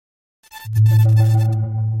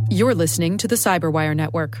You're listening to the Cyberwire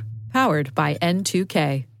Network, powered by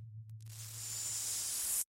N2K.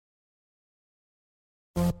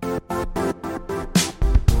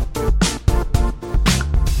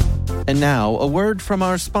 And now, a word from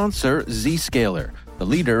our sponsor, Zscaler, the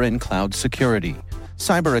leader in cloud security.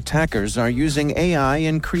 Cyber attackers are using AI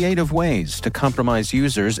in creative ways to compromise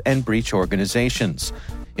users and breach organizations.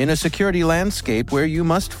 In a security landscape where you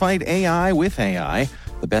must fight AI with AI,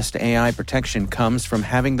 the best AI protection comes from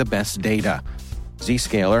having the best data.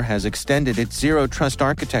 Zscaler has extended its zero-trust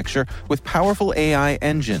architecture with powerful AI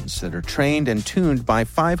engines that are trained and tuned by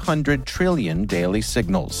 500 trillion daily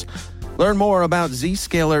signals. Learn more about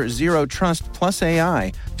Zscaler Zero Trust Plus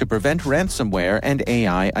AI to prevent ransomware and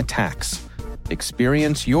AI attacks.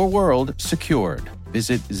 Experience your world secured.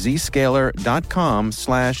 Visit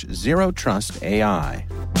zscaler.com/zerotrustai.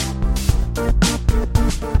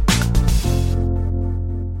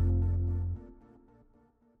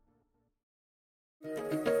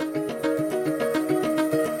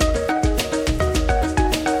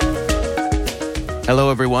 Hello,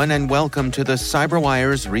 everyone, and welcome to the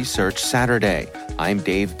CyberWire's Research Saturday. I'm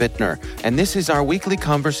Dave Bittner, and this is our weekly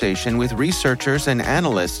conversation with researchers and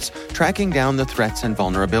analysts tracking down the threats and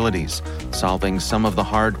vulnerabilities, solving some of the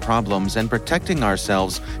hard problems, and protecting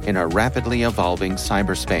ourselves in a rapidly evolving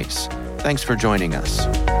cyberspace. Thanks for joining us.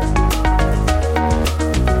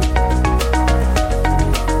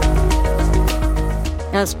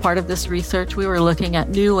 As part of this research, we were looking at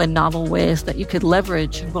new and novel ways that you could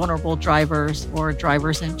leverage vulnerable drivers or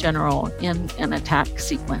drivers in general in an attack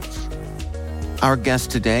sequence. Our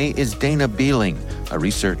guest today is Dana Beeling, a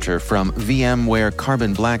researcher from VMware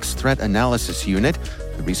Carbon Black's Threat Analysis Unit.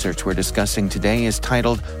 The research we're discussing today is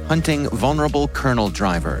titled Hunting Vulnerable Kernel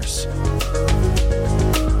Drivers.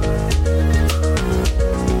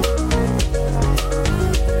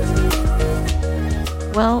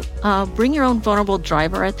 Well, bring your own vulnerable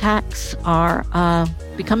driver attacks are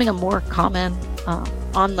becoming a more common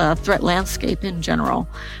on the threat landscape in general.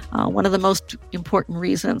 One of the most important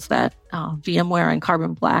reasons that VMware and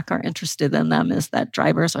Carbon Black are interested in them is that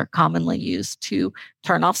drivers are commonly used to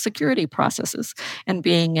turn off security processes. And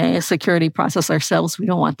being a security process ourselves, we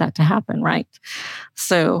don't want that to happen, right?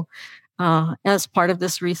 So as part of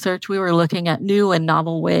this research, we were looking at new and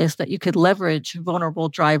novel ways that you could leverage vulnerable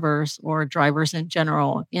drivers or drivers in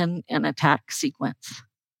general in an attack sequence.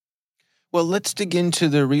 Well, let's dig into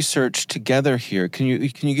the research together here. Can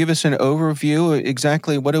you give us an overview?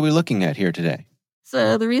 Exactly what are we looking at here today?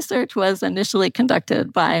 So the research was initially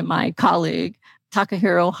conducted by my colleague,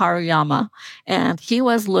 Takahiro Haruyama, and he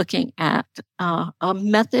was looking at a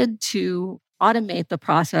method to automate the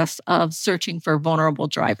process of searching for vulnerable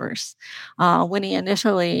drivers. When he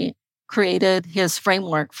initially created his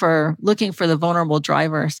framework for looking for the vulnerable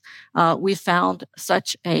drivers, we found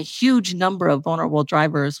such a huge number of vulnerable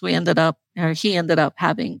drivers. He ended up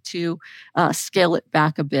having to scale it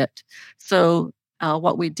back a bit. So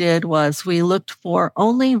what we did was we looked for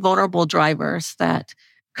only vulnerable drivers that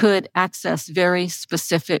could access very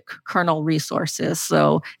specific kernel resources,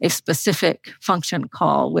 so a specific function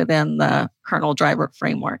call within the kernel driver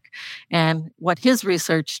framework. And what his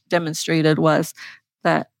research demonstrated was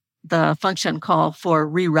that the function call for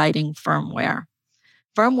rewriting firmware.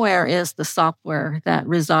 Firmware is the software that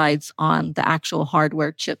resides on the actual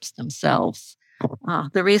hardware chips themselves.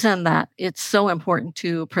 The reason that it's so important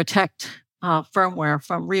to protect firmware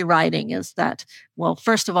from rewriting is that, well,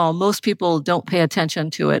 first of all, most people don't pay attention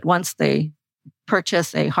to it. Once they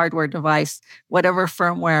purchase a hardware device, whatever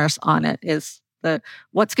firmware is on it is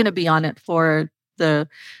what's going to be on it for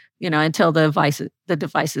until the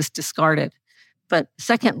device is discarded. But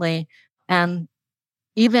secondly, and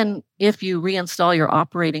even if you reinstall your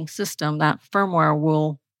operating system, that firmware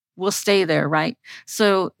will stay there, right?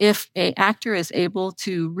 So if an actor is able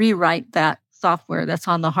to rewrite that software that's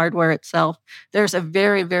on the hardware itself, there's a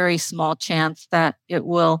very, very small chance that it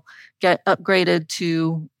will get upgraded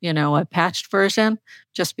to, a patched version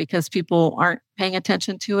just because people aren't paying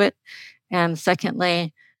attention to it. And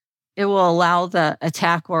secondly, it will allow the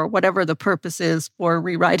attack or whatever the purpose is for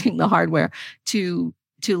rewriting the hardware to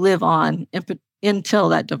live on until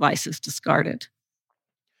that device is discarded.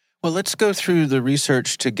 Well, let's go through the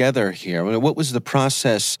research together here. What was the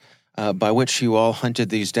process by which you all hunted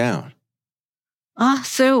these down?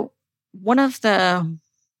 So one of the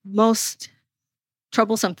most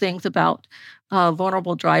troublesome things about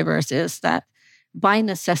vulnerable drivers is that by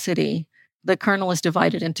necessity, the kernel is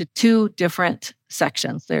divided into two different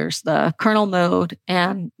sections. There's the kernel mode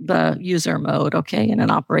and the user mode, okay, in an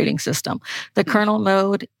operating system. The kernel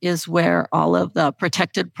mode is where all of the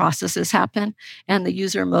protected processes happen, and the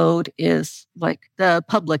user mode is like the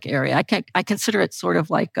public area. I consider it sort of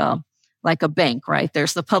like a bank, right?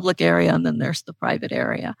 There's the public area and then there's the private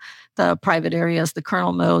area. The private area is the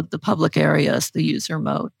kernel mode. The public area is the user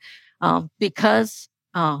mode. Because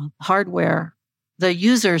hardware, the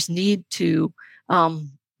users need to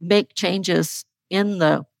make changes in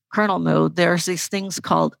the kernel mode. There's these things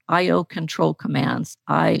called I/O control commands,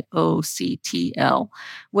 IOCTL,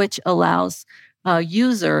 which allows a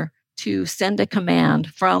user to send a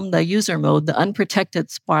command from the user mode, the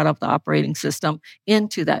unprotected spot of the operating system,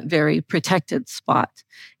 into that very protected spot.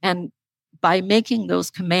 And by making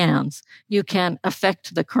those commands, you can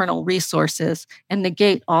affect the kernel resources and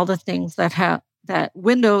negate all the things that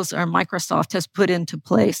Windows or Microsoft has put into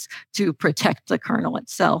place to protect the kernel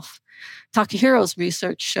itself. Takahiro's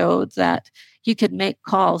research showed that you could make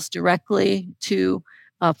calls directly to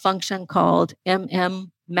a function called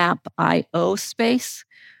mmmapIO space,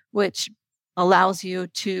 which allows you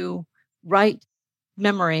to write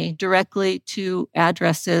memory directly to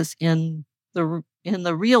addresses in the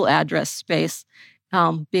real address space,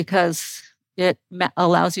 because it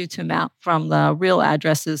allows you to map from the real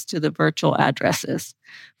addresses to the virtual addresses,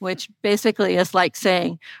 which basically is like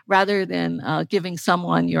saying, rather than giving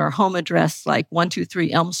someone your home address like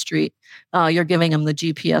 123 Elm Street, you're giving them the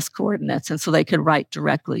GPS coordinates, and so they could write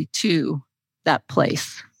directly to that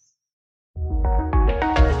place.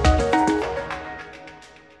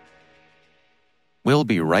 We'll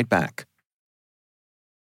be right back.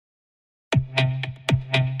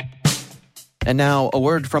 And now, a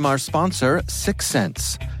word from our sponsor,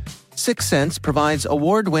 6sense. 6sense provides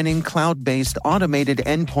award-winning cloud-based automated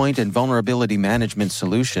endpoint and vulnerability management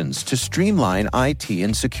solutions to streamline IT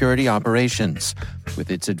and security operations. With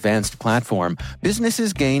its advanced platform,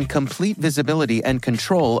 businesses gain complete visibility and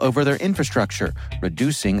control over their infrastructure,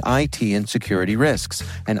 reducing IT and security risks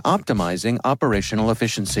and optimizing operational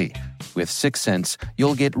efficiency. With 6sense,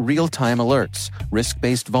 you'll get real-time alerts,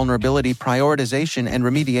 risk-based vulnerability prioritization and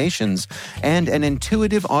remediations, and an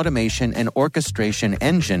intuitive automation and orchestration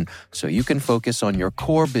engine so you can focus on your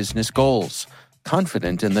core business goals,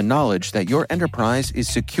 confident in the knowledge that your enterprise is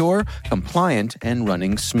secure, compliant, and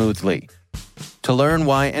running smoothly. To learn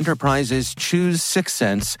why enterprises choose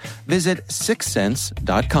 6sense, visit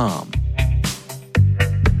 6sense.com.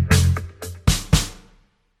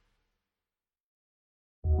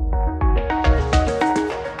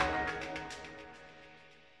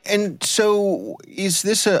 And so is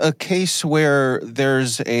this a case where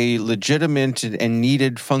there's a legitimate and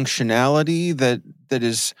needed functionality that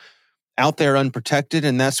is out there unprotected,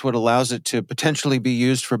 and that's what allows it to potentially be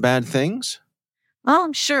used for bad things?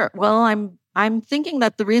 Sure. Well, I'm thinking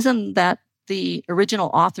that the reason that the original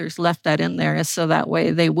authors left that in there is so that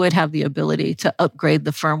way they would have the ability to upgrade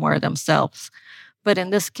the firmware themselves. But in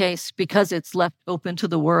this case, because it's left open to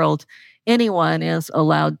the world, anyone is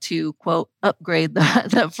allowed to, quote, upgrade the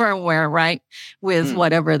firmware, right, with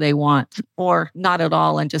whatever they want, or not at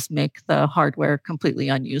all and just make the hardware completely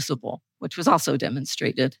unusable, which was also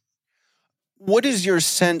demonstrated. What is your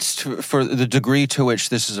sense for the degree to which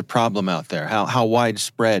this is a problem out there, how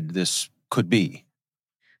widespread this could be?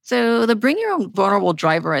 So the bring your own vulnerable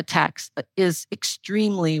driver attacks is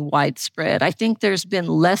extremely widespread. I think there's been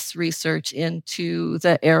less research into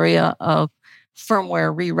the area of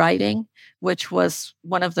firmware rewriting, which was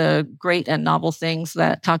one of the great and novel things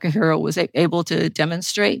that Takahiro was able to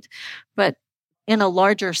demonstrate. But in a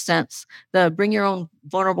larger sense, the bring your own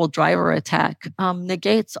vulnerable driver attack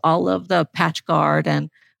negates all of the patch guard and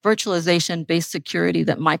virtualization-based security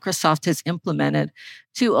that Microsoft has implemented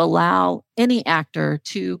to allow any actor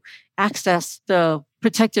to access the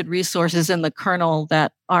protected resources in the kernel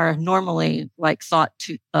that are normally thought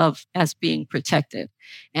of as being protected.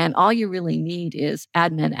 And all you really need is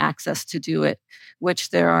admin access to do it, which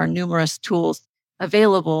there are numerous tools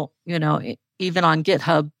available, even on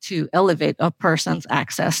GitHub, to elevate a person's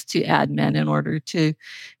access to admin in order to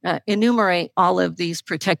enumerate all of these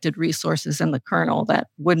protected resources in the kernel that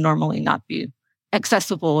would normally not be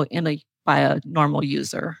accessible by a normal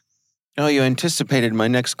user. Oh, you anticipated my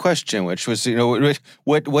next question, which was,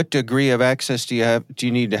 what degree of access do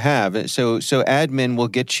you need to have? So admin will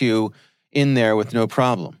get you in there with no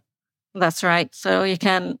problem. That's right. So you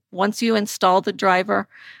can, once you install the driver,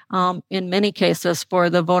 in many cases for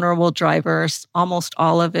the vulnerable drivers, almost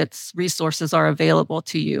all of its resources are available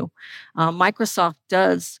to you. Microsoft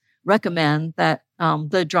does recommend that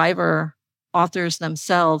the driver authors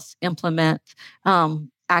themselves implement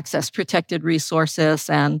access protected resources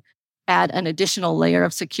and add an additional layer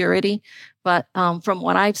of security. But from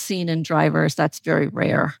what I've seen in drivers, that's very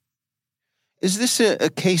rare. Is this a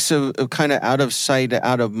case of kind of out of sight,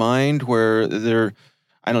 out of mind, where they're,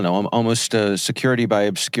 I don't know, almost a security by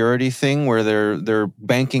obscurity thing, where they're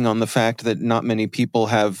banking on the fact that not many people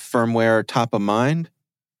have firmware top of mind?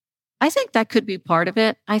 I think that could be part of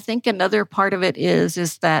it. I think another part of it is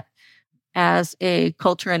that as a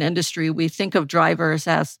culture and industry, we think of drivers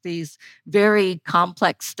as these very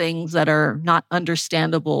complex things that are not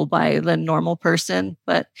understandable by the normal person.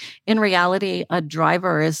 But in reality, a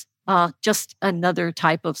driver is just another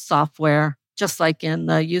type of software, just like in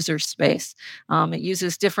the user space. It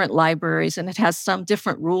uses different libraries and it has some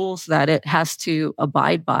different rules that it has to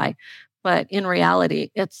abide by. But in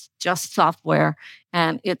reality, it's just software,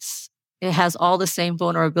 and it has all the same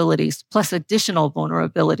vulnerabilities plus additional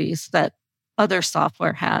vulnerabilities that other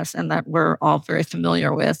software has and that we're all very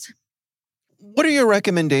familiar with. What are your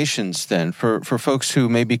recommendations then for folks who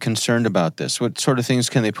may be concerned about this? What sort of things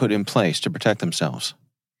can they put in place to protect themselves?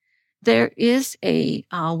 There is a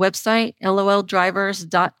website,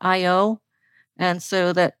 loldrivers.io. And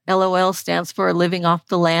so that LOL stands for Living Off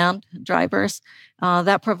the Land Drivers.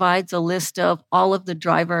 That provides a list of all of the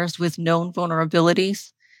drivers with known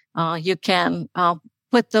vulnerabilities. You can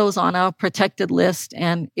put those on a protected list.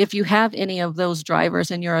 And if you have any of those drivers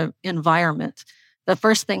in your environment, the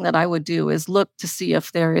first thing that I would do is look to see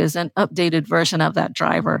if there is an updated version of that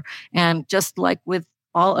driver. And just like with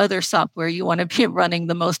all other software, you want to be running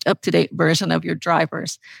the most up-to-date version of your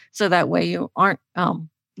drivers. So that way you aren't,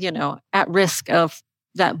 at risk of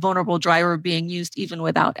that vulnerable driver being used even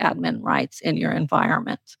without admin rights in your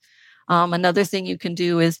environment. Another thing you can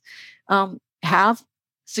do is have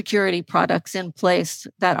security products in place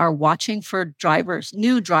that are watching for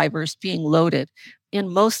new drivers being loaded. In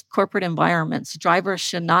most corporate environments, drivers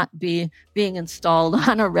should not be being installed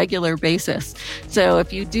on a regular basis. So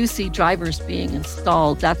if you do see drivers being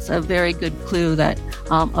installed, that's a very good clue that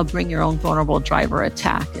a bring your own vulnerable driver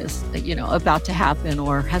attack is, about to happen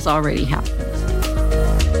or has already happened.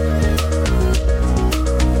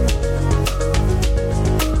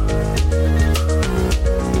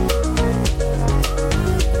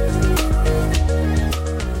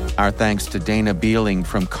 Our thanks to Dana Beeling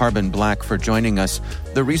from Carbon Black for joining us.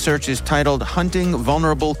 The research is titled Hunting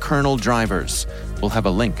Vulnerable Kernel Drivers. We'll have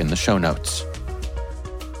a link in the show notes.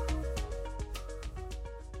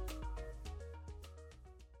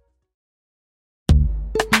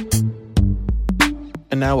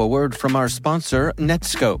 And now a word from our sponsor,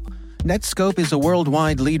 Netskope. Netskope is a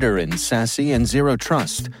worldwide leader in SASE and Zero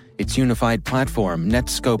Trust. Its unified platform,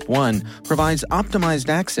 Netskope One, provides optimized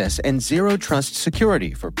access and zero trust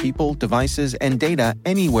security for people, devices, and data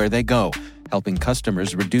anywhere they go, helping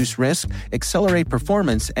customers reduce risk, accelerate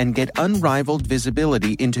performance, and get unrivaled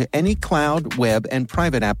visibility into any cloud, web, and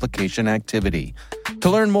private application activity.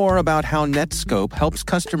 To learn more about how Netskope helps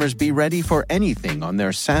customers be ready for anything on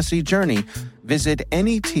their SASE journey, visit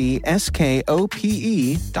netskope.com.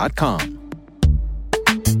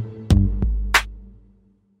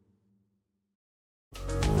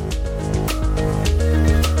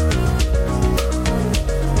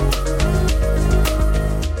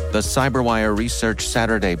 The CyberWire Research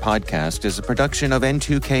Saturday podcast is a production of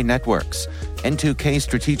N2K Networks. N2K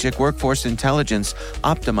Strategic Workforce Intelligence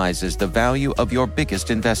optimizes the value of your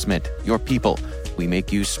biggest investment, your people. We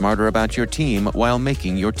make you smarter about your team while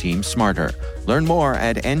making your team smarter. Learn more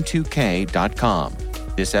at n2k.com.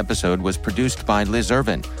 This episode was produced by Liz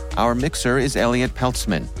Irvin. Our mixer is Elliot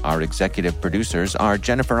Peltzman. Our executive producers are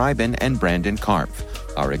Jennifer Iben and Brandon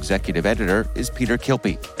Karpf. Our executive editor is Peter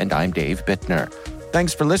Kilpie, and I'm Dave Bittner.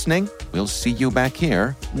 Thanks for listening. We'll see you back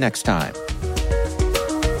here next time.